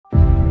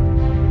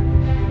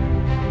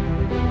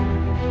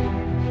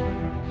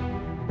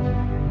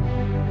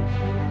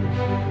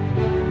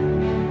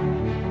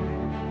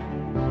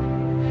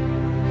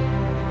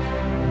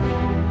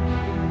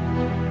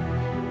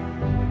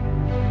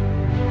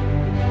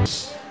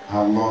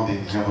Our Lord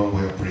in heaven,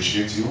 we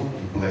appreciate you.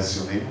 We bless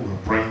your name. We're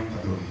praying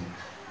that the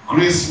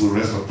grace will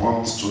rest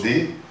upon us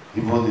today,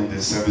 even in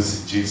the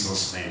service in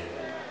Jesus' name.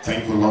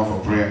 Thank you, Lord, for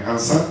prayer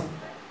answer.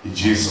 In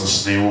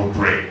Jesus' name we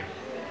pray.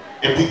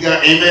 A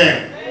bigger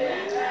amen.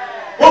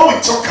 When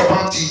we talk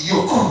about the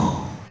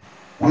yoke,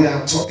 we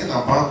are talking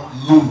about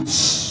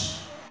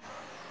loads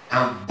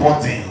and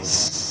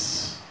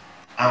burdens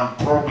and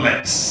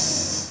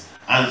problems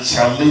and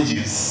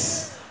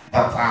challenges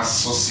that are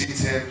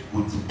associated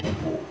with the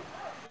people.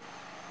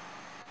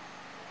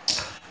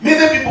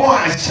 Many people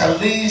are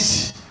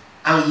challenged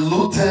and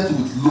loaded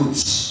with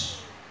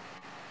loads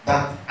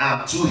that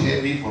are too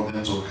heavy for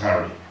them to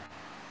carry.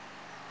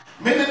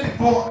 Many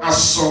people are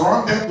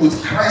surrounded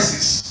with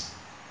crises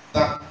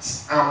that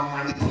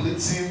are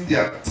manipulating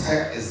their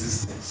entire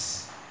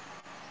existence.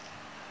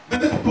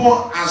 Many people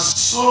are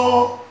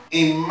so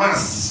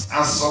immersed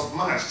and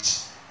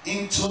submerged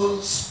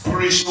into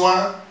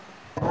spiritual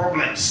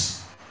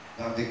problems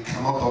that they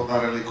cannot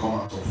ordinarily come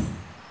out of.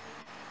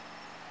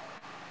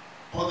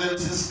 But there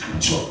is a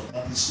scripture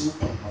that is so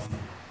powerful.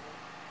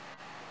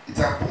 It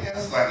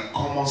appears like a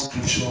common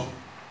scripture,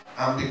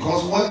 and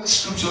because when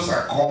scriptures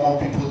are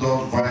common, people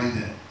don't value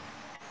them.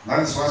 That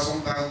is why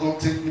sometimes God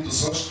take me to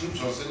such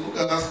scriptures. Say, look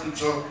at that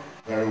scripture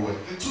very well.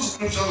 The two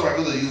scriptures we're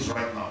going to use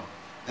right now,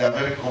 they are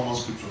very common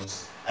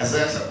scriptures.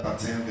 Isaiah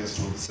chapter 10, verse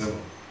 27.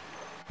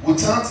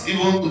 Without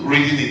even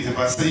reading it, if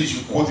I say you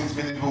should quote it,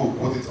 many people will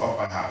quote it off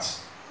by heart.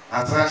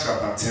 Isaiah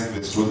chapter 10,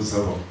 verse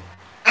 27.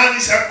 And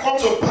it shall come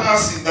to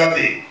pass in that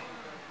day,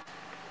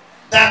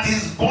 that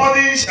his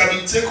body shall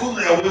be taken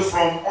away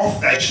from off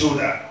thy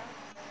shoulder,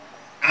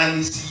 and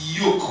his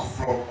yoke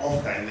from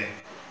off thy neck.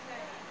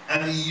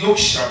 And the yoke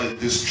shall be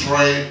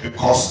destroyed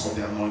because of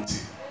the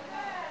anointing.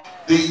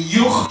 The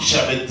yoke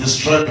shall be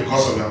destroyed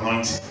because of the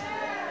anointing.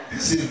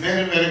 This is a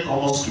very, very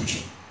common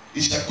scripture.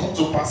 It shall come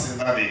to pass in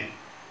that day,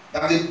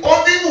 that the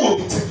burden will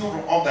be taken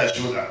from off thy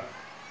shoulder,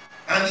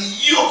 and the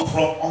yoke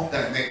from off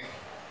thy neck.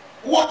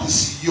 What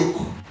is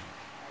yoke?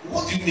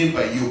 What do you mean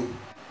by yoke?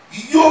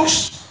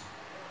 Yokes,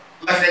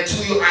 like I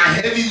told you, are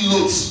heavy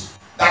loads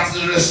that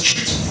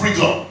restrict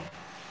freedom.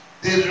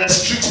 They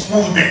restrict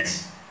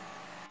movement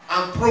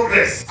and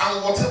progress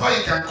and whatever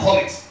you can call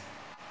it.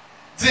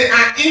 They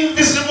are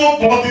invisible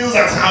bodies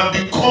that have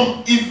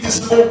become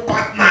invisible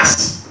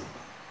partners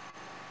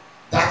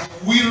that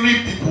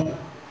weary people.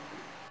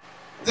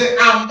 They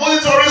are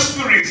monitoring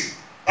spirits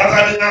that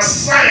have been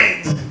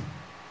assigned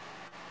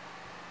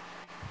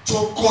to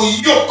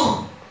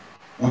co-yoke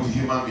with the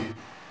human being.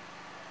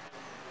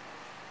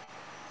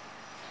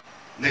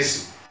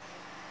 Listen,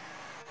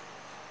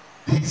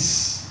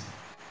 these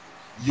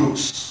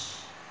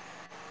yokes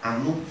are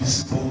not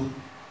visible,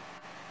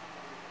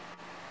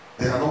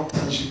 they are not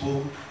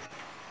tangible,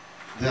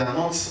 they are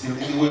not in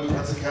any way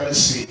practically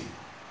seen.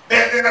 They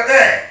are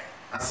there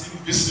as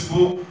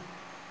invisible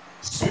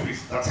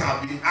spirits that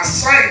have been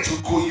assigned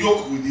to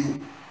co-yoke with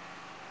you.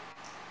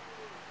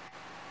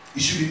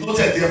 It should be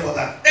noted therefore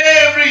that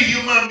every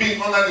human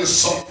being under the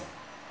sun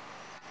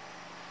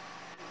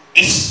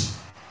is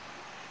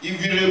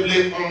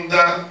invariably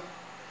under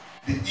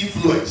the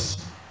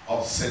influence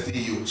of certain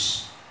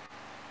yokes.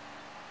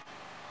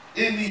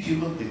 Any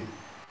human being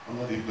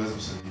under the influence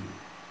of certain yokes.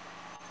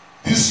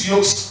 These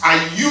yokes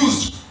are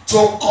used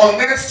to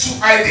connect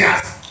two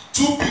ideas,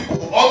 two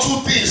people, or two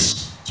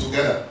things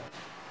together.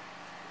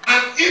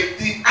 And if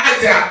the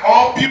idea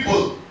or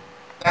people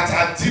that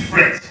are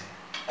different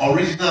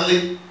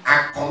originally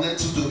are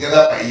connected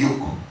together by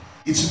yoke,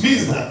 it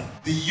means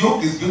that the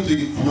yoke is going to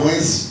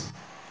influence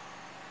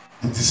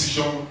the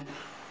decision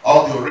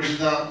or the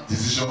original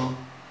decision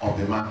of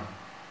the man.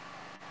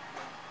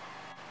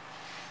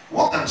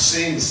 What I'm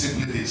saying is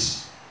simply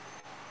this.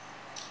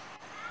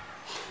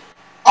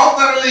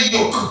 Ordinarily,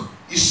 yoke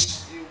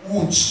is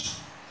wood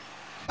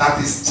that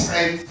is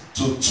tied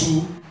to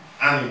two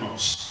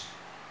animals.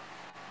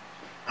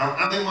 An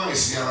animal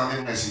is here, an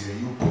animal is here.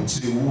 You put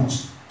the wood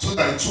so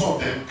that the two of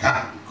them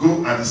can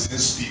go at the same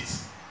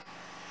speed.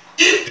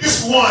 If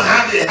this one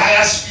had a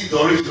higher speed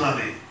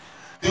originally,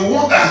 the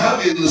one that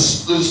had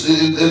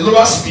a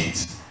lower speed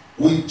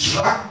will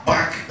drag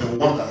back the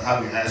one that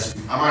had a higher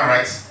speed. Am I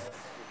right?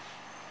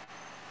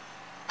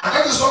 And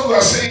that is what we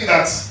are saying,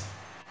 that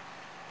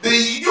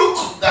the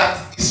yoke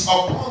that is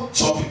upon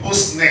some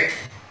people's neck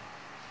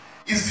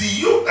is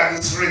the yoke that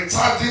is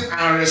retarding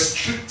and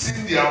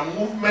restricting their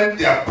movement,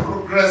 their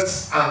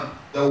progress, and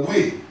the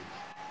way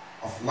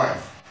of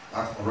life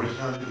that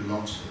originally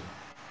belonged to them.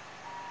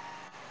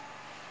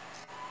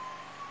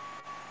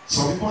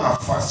 Some people are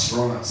fast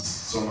runners,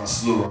 some are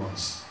slow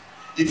runners.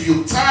 If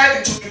you tie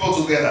the two people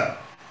together,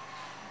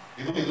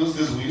 you know, in those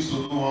days we used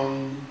to do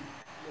one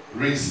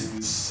race in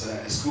this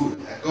school.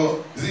 I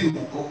go, is it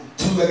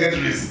two-legged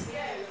race?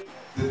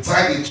 They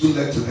tie the two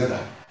legs together.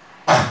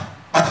 Bah,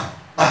 bah,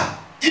 bah.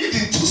 If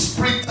the two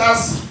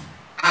sprinters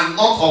are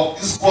not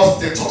of equal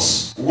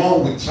status,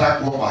 one will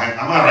track one behind.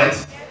 Am I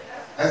right?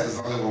 That's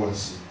exactly what we're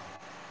saying.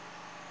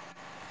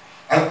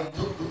 And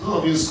those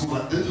of you in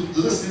school, do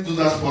they still do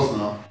that sports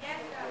now?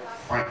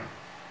 Fine.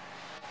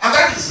 And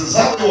that is is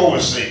exactly what we're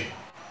saying.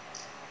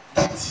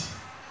 That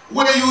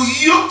when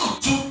you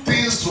yoke two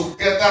things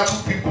together,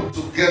 two people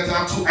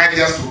together, two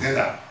ideas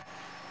together,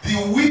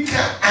 the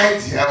weaker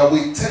idea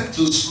will tend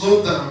to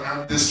slow down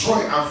and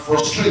destroy and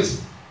frustrate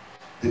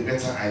the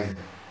better idea.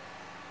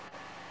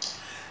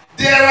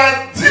 There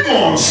are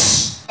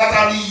demons that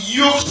have been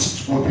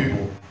yoked with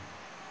people.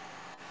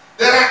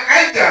 There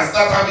are ideas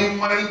that have been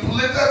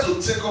manipulated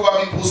to take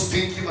over people's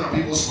thinking and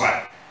people's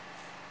life.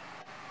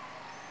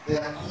 They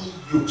are called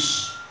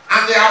yokes.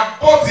 And they are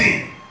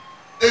burdened.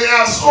 They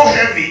are so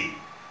heavy.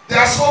 They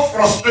are so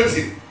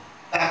frustrating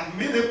that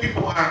many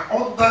people are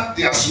under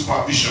their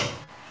supervision.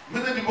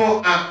 Many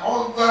people are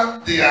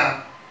under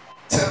their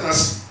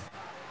tenancy.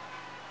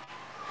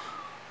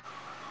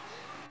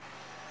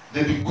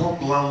 They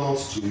become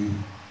landlords to you.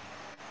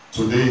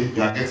 Today,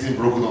 you are getting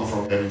broken off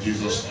from them in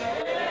Jesus' name.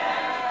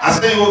 I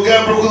say you will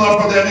get broken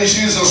off from them in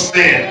Jesus'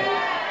 name.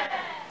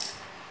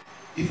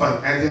 If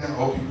an idea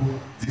or people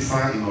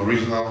differ in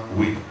original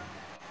way,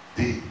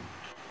 the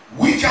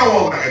weaker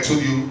one, like I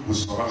told you, will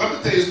stop.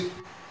 Let me tell you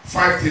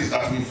 5 things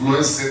that will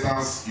influence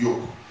Satan's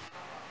yoke.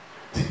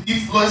 The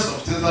influence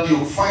of Satan's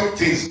yoke, 5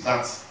 things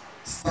that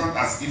stand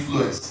as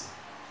influence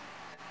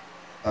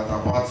that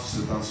are about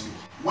Satan's yoke.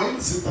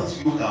 When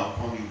Satan's yoke are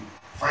upon you,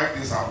 5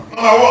 things happen.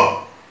 Number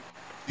 1,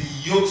 the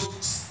yoke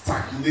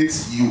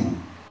stagnates you.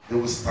 They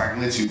will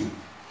stagnate you.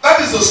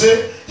 That is to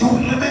say, you will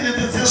remain in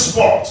the same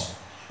spot.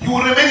 You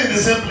will remain in the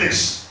same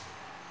place.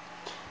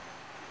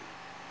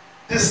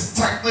 They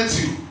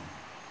stagnate you.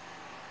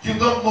 You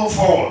don't move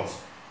forward.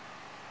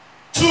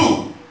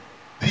 2,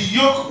 the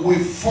yoke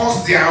will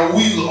force their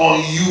will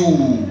on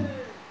you.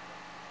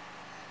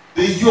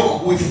 The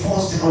yoke will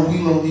force their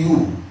will on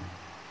you.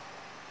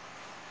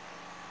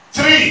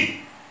 3,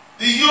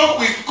 the yoke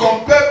will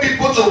compel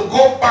people to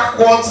go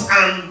backwards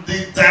and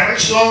the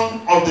direction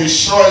of the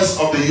choice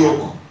of the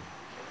yoke.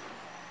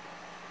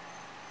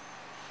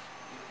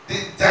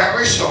 The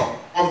direction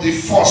of the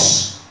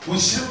force,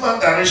 whichever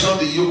direction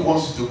the yoke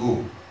wants you to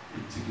go.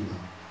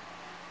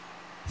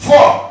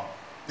 4,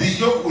 the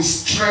yoke will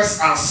stress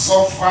and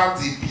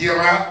suffer the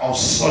bearer of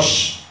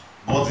such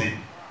body.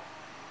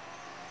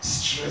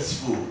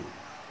 Stressful.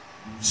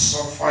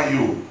 Suffer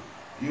you.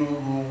 You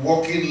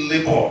walk in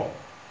labor.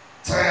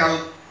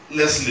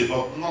 Tirelessly,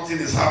 but nothing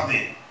is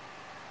happening.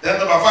 Then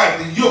number 5,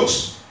 the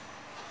yokes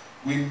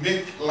will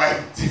make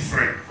life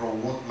different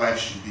from what life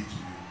should be to you.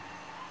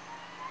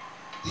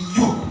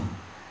 The yoke,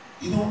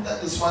 you know,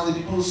 that is why the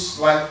people's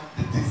life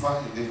they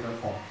differ in different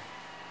form.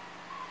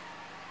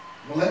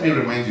 Well, let me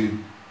remind you,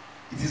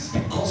 it is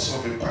because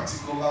of a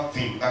particular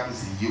thing that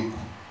is a yoke.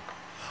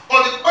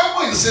 But the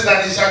Bible is saying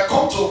that it shall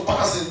come to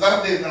pass in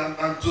that day,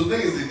 and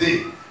today is the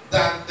day,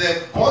 that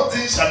the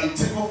burden shall be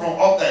taken from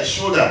off thy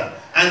shoulder,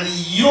 and the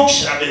yoke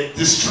shall be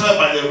destroyed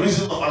by the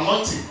reason of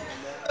anointing.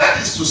 That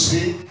is to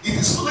say, it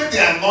is only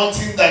the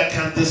anointing that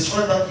can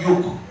destroy that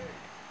yoke.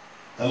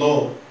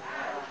 Hello?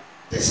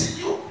 There's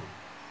a yoke.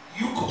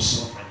 Yoke of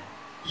suffering.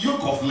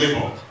 Yoke of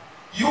labor.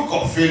 Yoke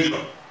of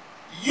failure.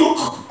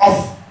 Yoke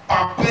of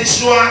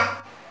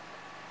perpetual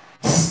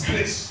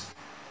disgrace.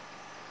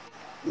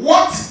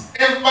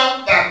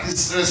 Whatever that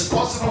is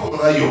responsible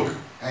for that yoke,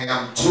 I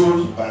am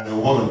told by the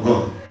word of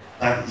God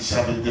that it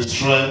shall be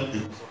destroyed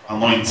with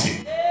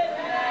anointing.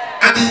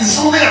 And it is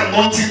only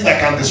anointing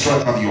that can destroy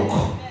that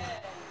yoke.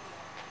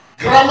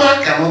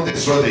 Grammar cannot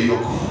destroy the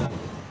yoke.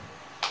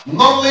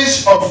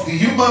 Knowledge of the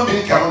human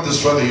being cannot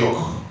destroy the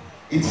yoke.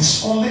 It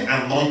is only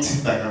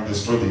anointing that can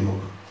destroy the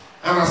yoke.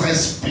 And as I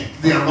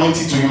speak the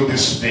anointing to you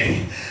this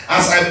day,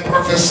 as I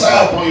prophesy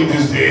upon you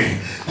this day,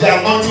 the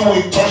anointing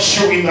will touch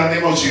you in the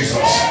name of Jesus.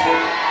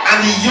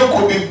 And the yoke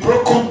will be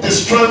broken,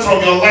 destroyed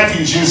from your life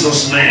in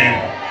Jesus'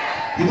 name.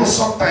 You know,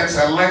 sometimes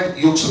I like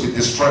yokes to be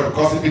destroyed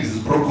because if it is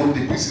broken,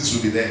 the pieces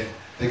will be there.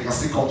 They can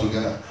still come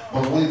together.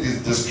 But when it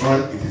is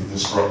destroyed, it is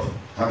destroyed.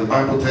 And the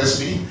Bible tells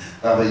me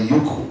that the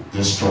yoke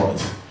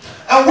destroyed.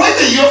 And when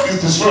the yoke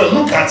is destroyed,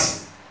 look at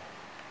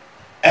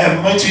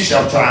Matthew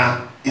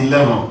chapter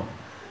 11.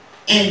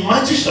 In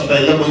Matthew chapter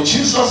 11,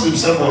 Jesus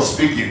himself was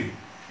speaking.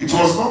 It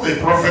was not a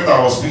prophet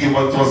that was speaking,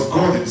 but it was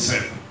God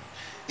himself.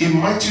 In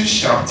Matthew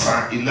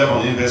chapter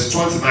 11, in verse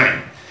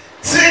 29,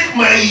 take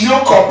my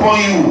yoke upon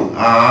you.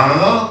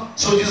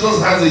 So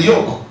Jesus has a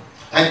yoke.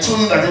 I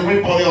told you that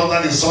everybody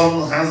under the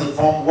sun has a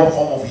form, one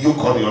form of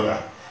yoke or the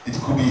other. It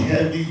could be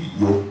heavy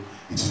yoke,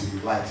 it will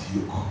be light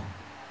yoke.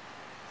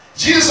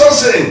 Jesus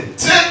said,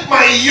 take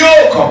my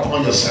yoke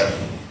upon yourself,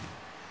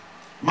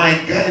 my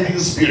guiding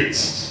spirit.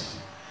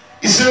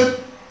 He said,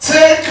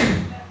 take,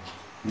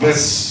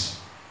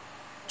 verse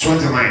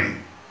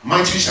 29,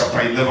 Matthew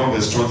chapter 11,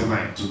 verse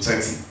 29 to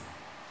 30.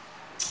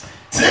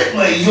 Take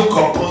my yoke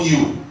upon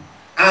you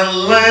and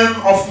learn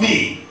of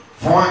me,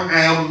 for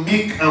I am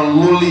meek and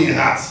lowly in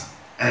heart,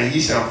 and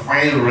ye shall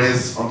find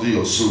rest unto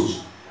your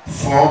souls.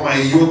 For my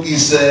yoke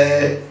is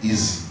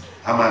easy,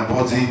 and my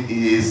burden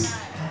is.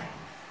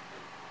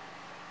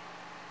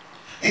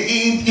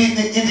 In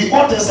the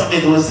Old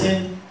Testament, it was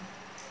saying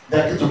they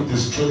are going to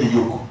destroy the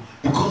yoke,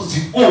 because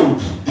the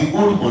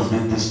old must be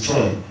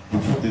destroyed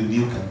before the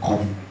new can come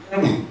in.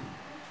 The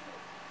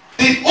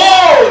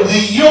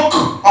yoke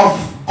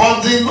of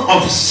burden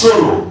of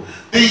sorrow,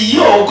 the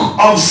yoke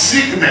of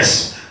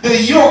sickness,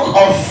 the yoke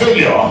of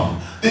failure.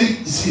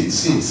 See.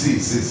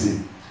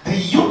 The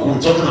yoke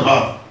we're talking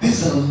about,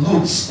 these are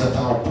loads that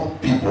are upon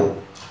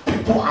people.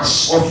 People are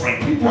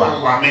suffering, people are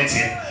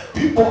lamenting,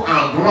 people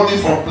are running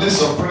from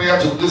place of prayer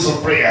to place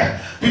of prayer.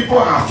 People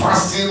are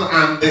fasting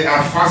and they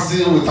are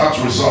fasting without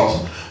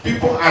results.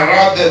 People are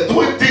out there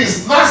doing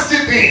things, nasty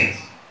things.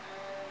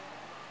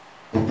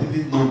 But they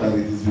didn't know that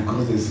it is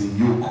because there's a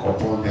yoke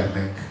upon their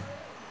neck.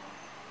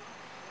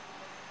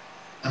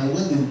 And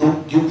when the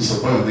yoke is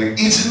upon your neck,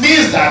 it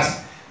means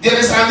that there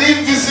is an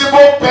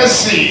invisible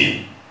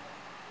person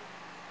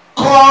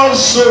called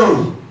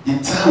sorrow. In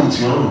time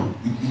with your own.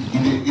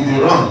 They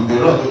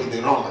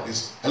run like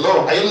this.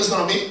 Hello, are you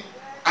listening to me?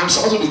 I'm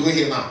supposed to be going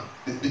here now.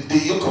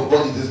 The yoke of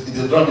body,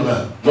 they drop me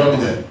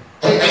there.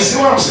 Hey, I see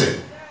what I'm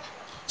saying.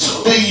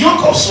 So the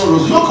yoke of sorrow,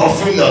 the yoke of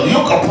failure, the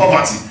yoke of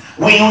poverty,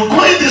 when you're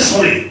going this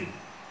way,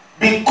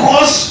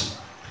 because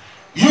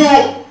you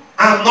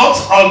are not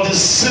of the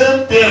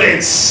same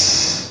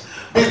parents,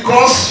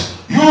 because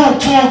you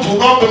two do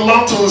not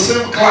belong to the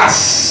same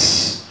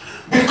class,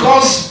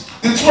 because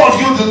the two of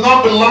you do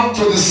not belong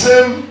to the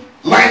same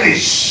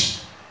lineage,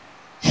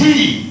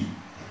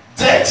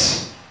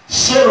 death,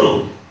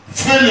 sorrow,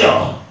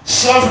 failure,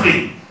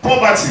 suffering,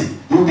 poverty,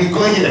 you will be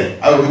going here,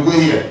 I will be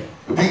going here.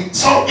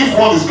 So if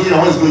one is going here,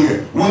 one is going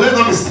here, will they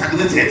not be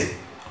stagnated?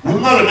 Will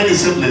not remain in the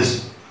same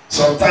place?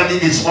 Sometimes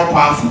if it's more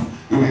powerful,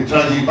 it will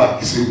drag you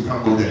back. You say you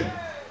can't go there.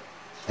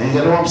 And you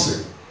hear what I'm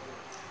saying?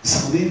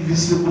 It's an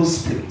invisible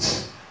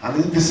spirit, an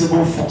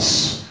invisible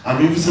force,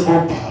 an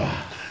invisible power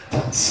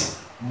that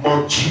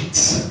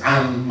maltreats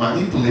and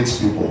manipulates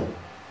people.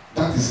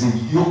 That is the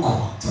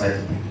yoke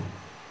type people.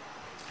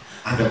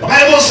 And the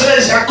Bible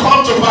says, shall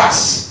come to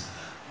pass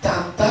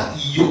that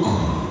yoke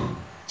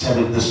shall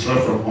be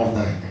destroyed from off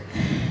thy neck.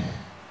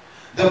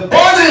 The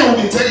body will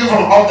be taken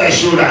from off thy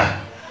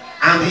shoulder,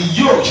 and the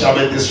yoke shall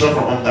be destroyed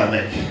from off thy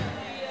neck.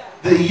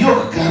 The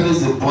yoke carries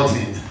the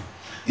burden.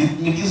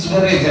 It is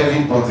very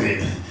heavy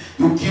burden.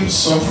 You keep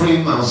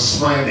suffering and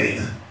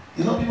smiling.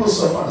 You know, people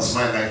suffer and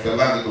smile like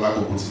Fela.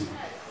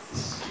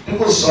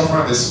 People suffer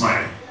and they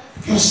smile.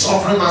 Keep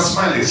suffering and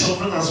smiling.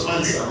 Suffering and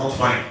smiling are not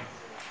fine.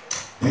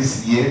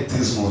 This year,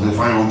 things must be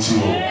fine with you.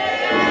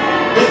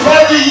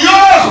 Because the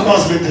yoke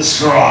must be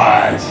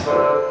destroyed.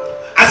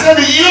 I said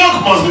the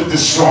yoke must be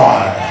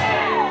destroyed.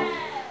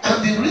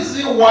 And the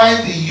reason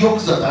why the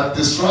yokes that are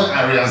destroyed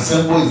are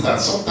reassembled is that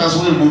sometimes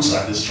when yokes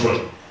are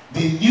destroyed,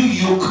 the new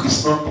yoke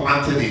is not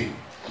planted in.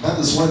 That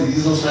is why the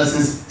Jesus Christ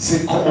says,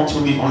 say, come unto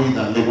me, all you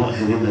that labor and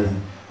heavy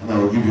laden, and I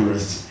will give you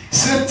rest. He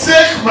said,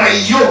 take my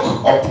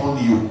yoke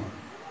upon you.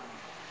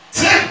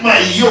 Take my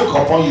yoke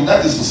upon you.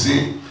 That is to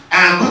say,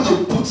 I am going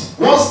to put,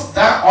 once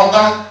that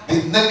other,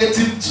 the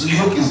negative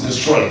yoke is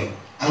destroyed,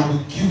 I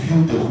will give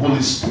you the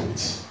Holy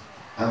Spirit.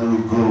 And it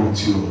will go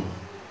with you.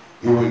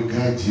 It will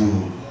guide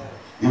you.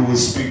 It will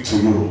speak to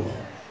you.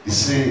 He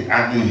said,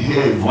 and you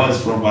hear a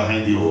voice from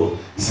behind you.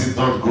 He said,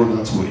 don't go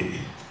that way.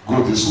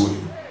 Go this way.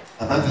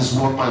 And that is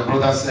what my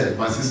brother said,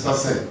 my sister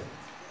said.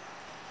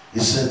 He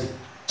said,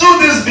 do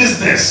this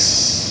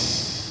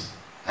business.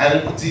 I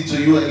repeat it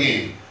to you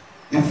again.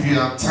 If you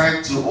are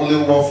tied to only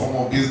one form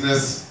of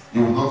business,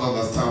 you will not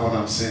understand what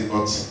I'm saying.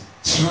 But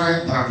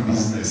try that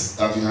business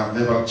that you have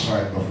never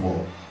tried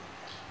before.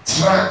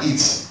 Try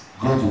it.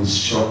 God will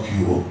shock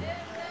you.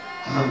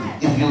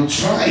 And if you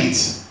try it,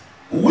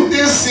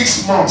 within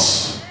 6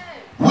 months,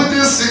 how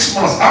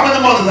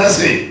many months did I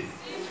say?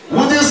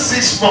 Within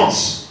 6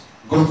 months,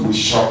 God will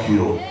shock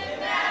you.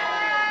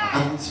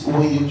 And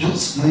when you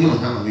just lay your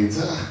hand on it,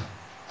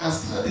 I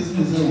started this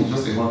business with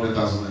just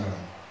 100,000 naira.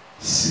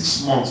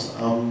 6 months,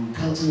 I'm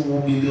counting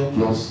 1 million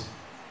plus.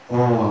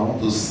 Oh, I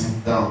want to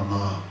sit down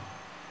now.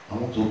 I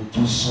want to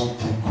do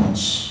something good.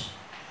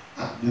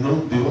 You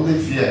know, the only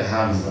fear I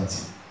have is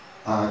that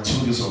I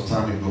told you some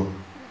time ago,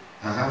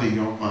 I have a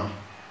young man.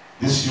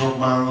 This young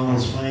man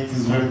was finding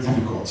things very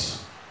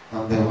difficult.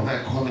 And then when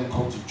I called him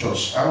come to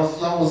church, I was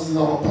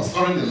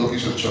pastoring the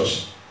location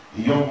church.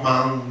 A young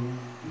man,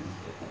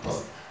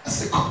 I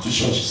said, come to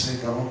church. He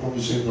said, I won't come to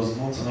church. He does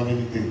not have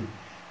anything.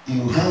 He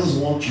has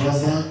one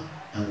trouser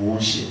and one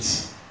shirt.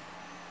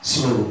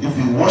 So if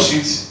you wash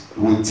it,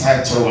 we will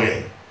tie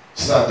towel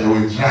so that they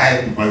will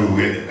dry when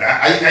we wear it.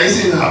 I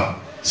see now.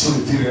 So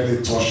the thing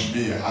really touched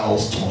me. I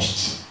was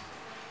touched.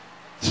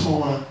 So,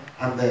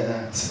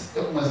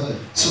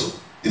 so,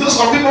 you know,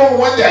 some people,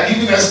 when they are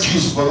giving an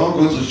excuse for not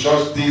going to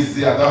church,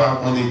 they don't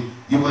have money,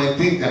 you might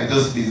think they're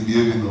just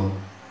misbehaving. No.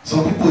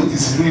 Some people, it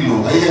is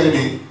real. Are you hearing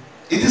me?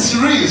 It is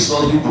real,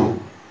 some people.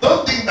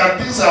 Don't think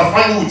that things are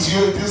fine with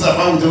you, things are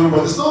fine with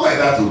everybody. It's not like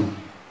that. Too.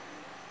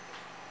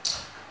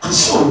 And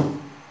so,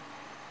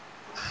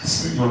 I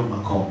said, young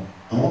man, come.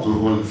 I want to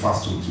hold a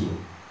fast with you.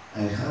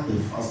 I had a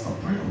fast and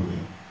prayer with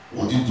him.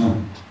 What do you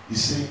do? He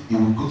said, he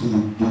will go to the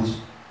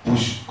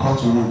bush,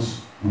 cut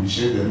roots, we will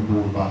share the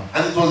people back.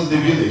 And it was in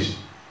the village.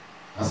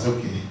 I said,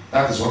 okay,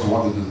 that is what we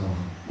want to do now.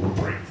 We'll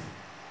pray.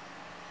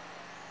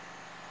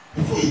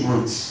 Before he he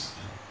knew it.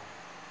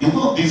 You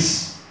know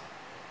this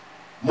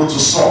motor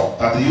saw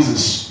that they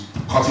use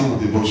cutting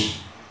with the bush.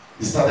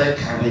 He started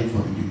carrying for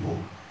the people.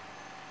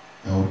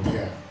 They were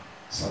there.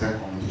 Started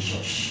coming to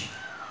church.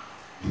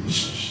 In the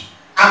church.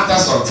 After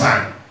some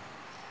time,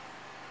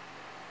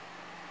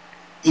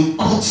 he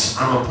got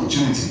an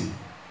opportunity.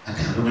 I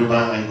can't remember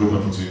any good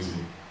opportunity.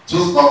 So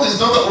it was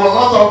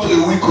not up to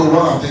a week or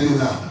one, I'm telling you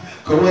now.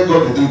 Because when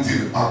God did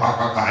it,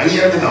 are you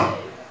hearing me now?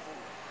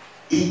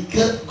 He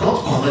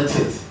got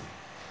connected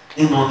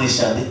in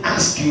Onisha. They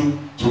asked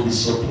him to be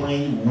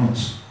supplying wood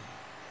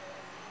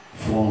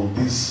for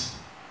this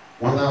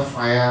whether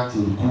fire to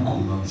the cook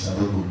in Onisha. I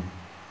don't know.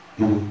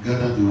 He will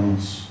gather the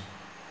woods.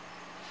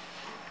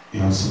 He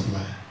will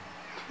supply.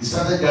 He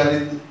started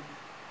gathering.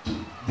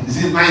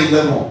 Is it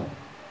 9/11?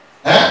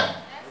 Eh?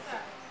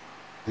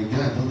 The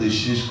guy don't they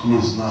change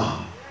clothes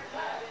now.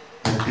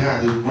 The guy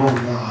they go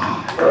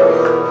now.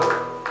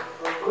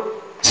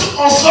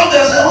 So on Sunday,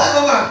 I said, why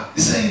not?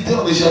 He said, you tell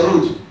on the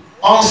road.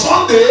 On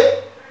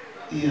Sunday,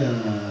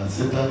 yeah,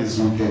 Satan is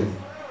wicked.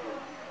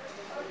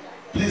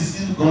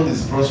 Please, if God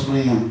is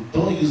prospering you,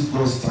 don't use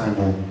God's time.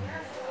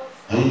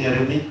 Are you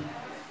hearing me?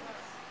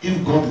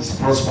 If God is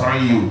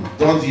prospering you,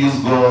 don't use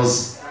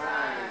God's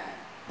time.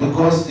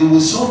 Because it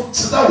will so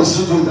Satan will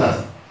still do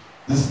that.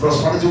 This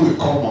prosperity will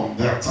come on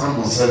their time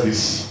of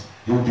service.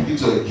 He will begin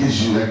to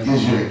engage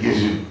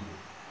you.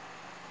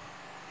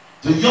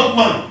 The young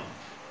man,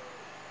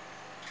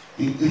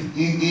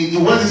 he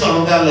went into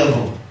another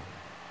level.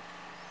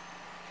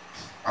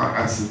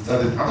 I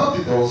don't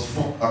think there was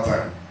phone that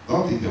time. I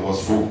don't think there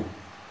was phone.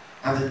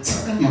 At the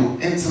time you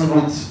enter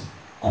road,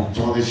 come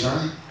to the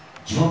shine,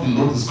 drop the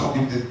load is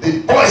coming.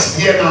 The boys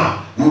here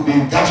now will be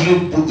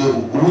gathering put the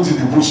wood in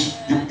the bush.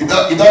 You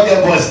don't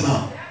get boys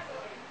now.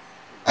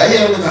 Are you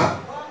hearing me now?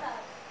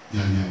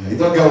 Yeah. You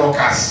don't get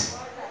workers.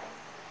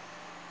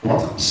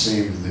 What I'm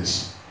saying is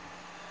this.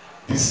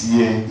 This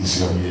year is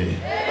your year.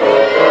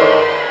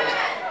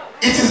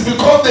 It is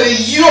because the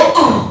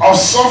yoke of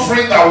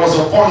suffering that was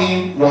upon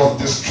him was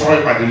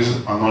destroyed by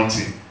the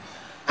anointing.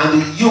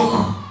 And the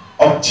yoke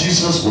of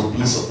Jesus was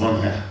placed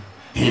upon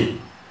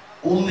him.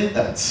 Only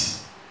that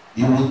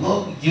he will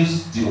not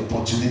use the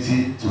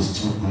opportunity to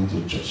stop going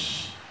to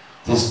church,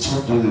 to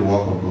stop doing the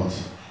work of God,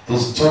 to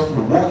stop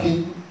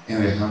walking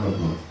in the hand of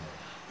God.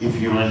 If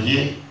you are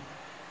here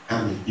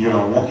and you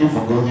are working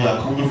for God, you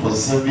are coming for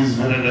service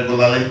very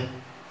regularly,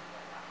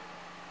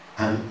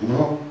 and you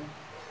know,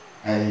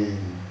 I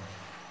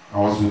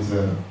was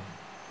with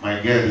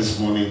my girl this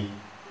morning.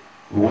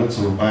 We went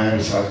to buy a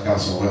recharge card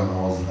somewhere, and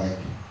I was like,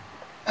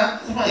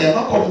 you're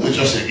not coming to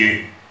church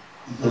again.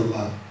 He just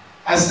laughed.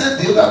 I said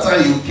the other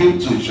time you came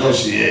to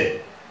church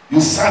here, you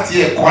sat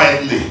here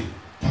quietly.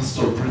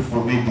 Pastor, pray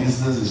for me,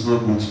 business is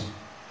not good.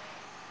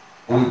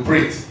 We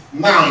prayed.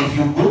 Now, if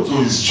you go to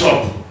his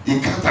shop, he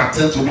can't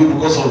attend to me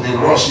because of the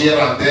rush here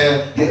and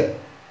there. Yeah.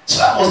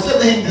 So I was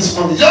telling him this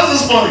morning, just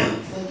this morning.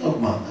 I said, oh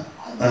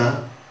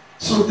man,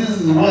 so this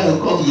is why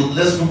God will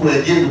bless people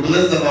again, to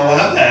bless them our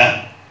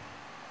hand.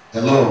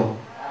 Hello?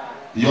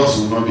 Yours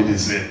will not be the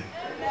same.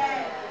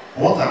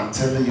 What I'm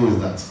telling you is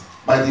that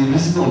by the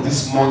reason of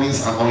this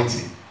morning's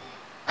anointing,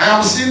 I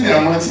am seeing the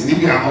anointing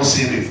if you are not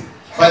seeing it.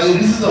 By the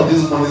reason of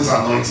this morning's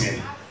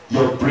anointing,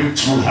 your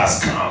breakthrough has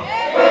come.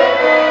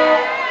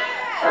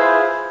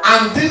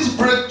 And this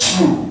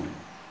breakthrough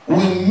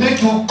will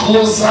make you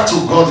closer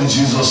to God in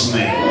Jesus'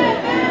 name.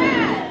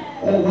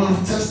 Oh,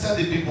 we've tested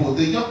the people.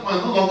 The young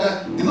man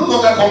no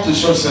longer come to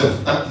church.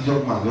 That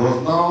young man, he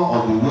was now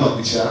on the wheel of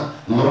the chair,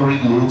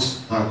 lowering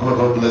loads, and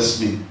God bless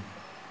me.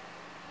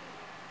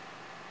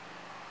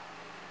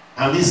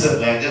 And he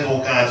said, I get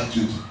all kind of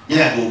attitude.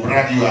 Yeah, I go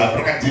brag you, I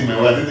brag him,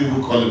 I didn't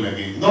even call him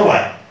again. You know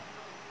why?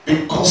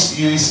 Because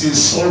he is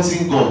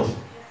insulting God.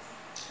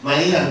 Now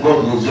he and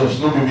God will judge,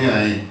 not be me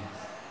and him.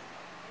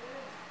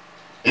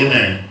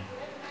 Amen.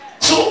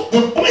 So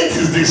the point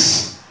is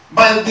this: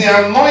 by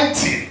the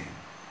anointing,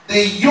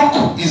 the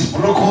yoke is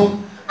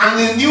broken and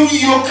a new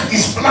yoke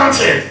is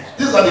planted.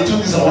 These are the two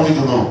things I want you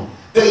to know.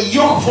 The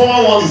yoke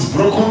former one is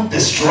broken,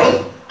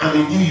 destroyed, and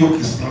a new yoke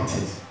is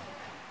planted.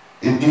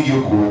 A new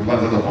yoke will be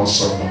planted upon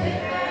somebody.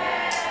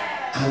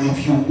 And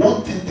if you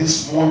want it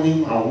this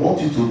morning, I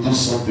want you to do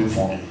something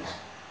for me.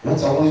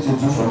 What I want you to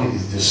do for me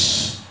is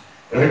this: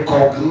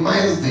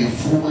 recognize the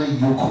former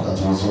yoke that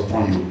was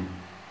upon you.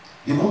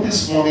 You know,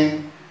 this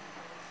morning,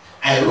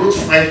 I wrote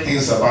 5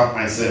 things about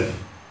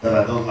myself that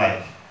I don't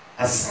like.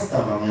 I sat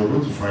down and I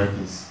wrote 5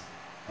 things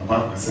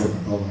about myself that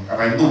I don't like.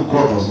 And I know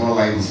God does not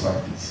like those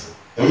 5 things.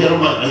 Are you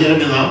hearing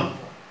me now?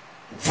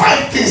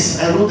 5 things,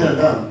 I wrote them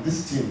down.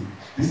 This thing,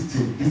 I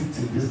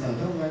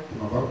don't like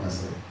them about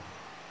myself.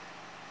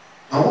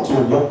 I want to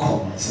work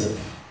on myself.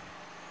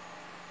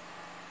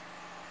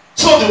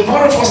 So the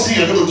very first thing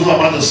you're going to do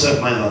about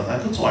yourself, my Lord, I'm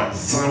going to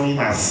examine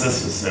and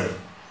assess yourself.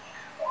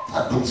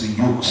 What are those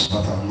yokes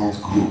that are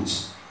not good?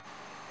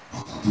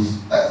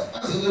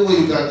 That's the only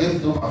way you can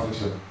get to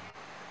perfection.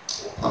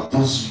 What are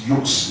those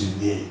yokes in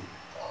me?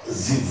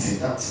 Is it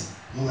that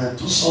When I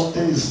do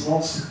something, it's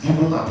not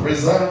given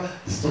appraisal,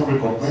 it's not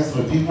recognized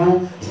by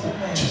people.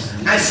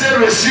 I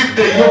said, receive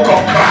the yoke of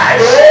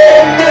Christ.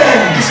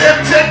 Amen. He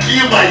said, take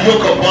ye my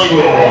yoke upon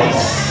you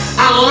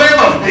and learn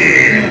of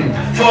me,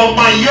 for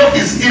my yoke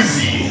is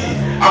easy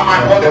and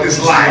my burden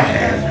is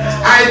light.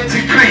 I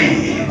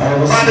decree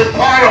by the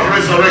power of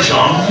resurrection,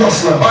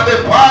 by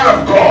the power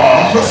of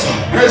God,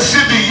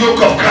 receive the yoke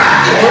of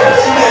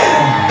Christ.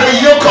 The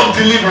yoke of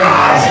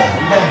deliverance,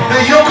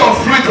 the yoke of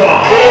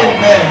freedom,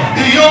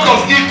 the yoke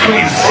of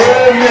increase,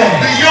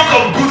 the yoke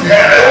of good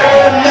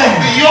health,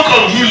 the yoke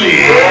of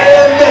healing.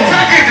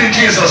 Take it in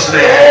Jesus'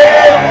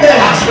 name.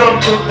 As from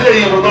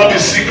today, you will not be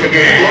sick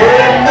again.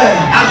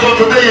 As from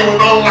today, you will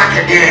not lack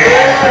again.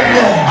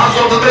 As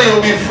from today, you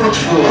will be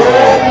fruitful.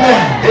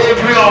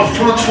 Every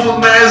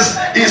unfruitfulness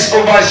is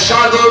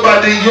overshadowed by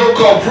the yoke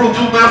of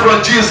fruitfulness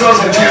from Jesus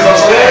in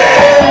Jesus'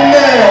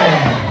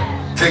 name.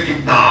 Take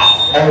it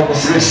now.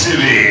 Receive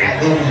it.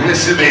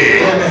 Receive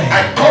it.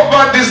 I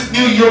cover this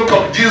new yoke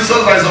of Jesus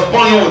that is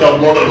upon you with the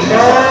blood of Jesus.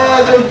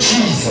 Blood of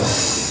Jesus.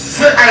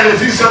 Say, I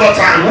receive several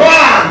times. 1,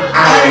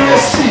 I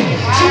receive.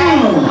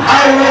 2,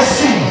 I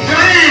receive. 3,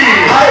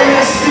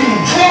 I receive.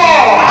 4,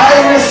 I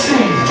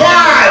receive. 5,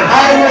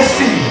 I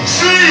receive.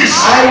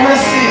 6, I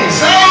receive.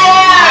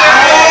 7.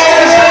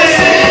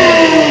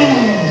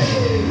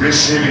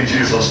 Receive in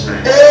Jesus'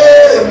 name.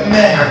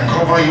 Amen. I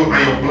cover you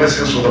and your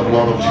blessings with the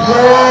blood of Jesus.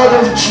 Blood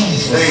of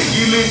Jesus. The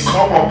healing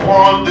come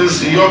upon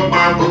this young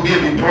man who may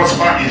be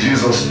prosper in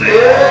Jesus' name.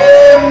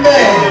 Amen.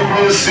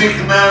 Every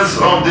sickness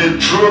of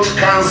the throat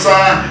cancer,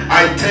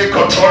 I take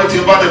authority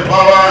over the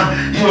power.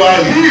 You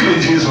are healed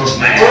in Jesus'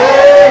 name.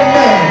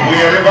 Amen.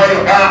 Wherever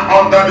you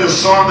are under the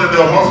sun, in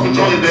the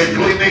hospital, in the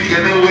clinic,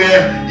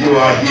 anywhere, you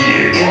are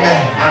healed.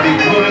 Amen. And the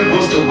glory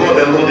goes to God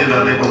alone in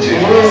the name of Jesus.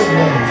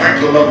 Amen.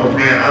 Thank you, Lord, for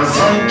prayer.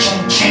 Answer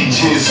in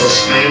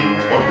Jesus' name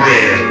for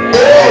prayer.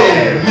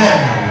 Amen.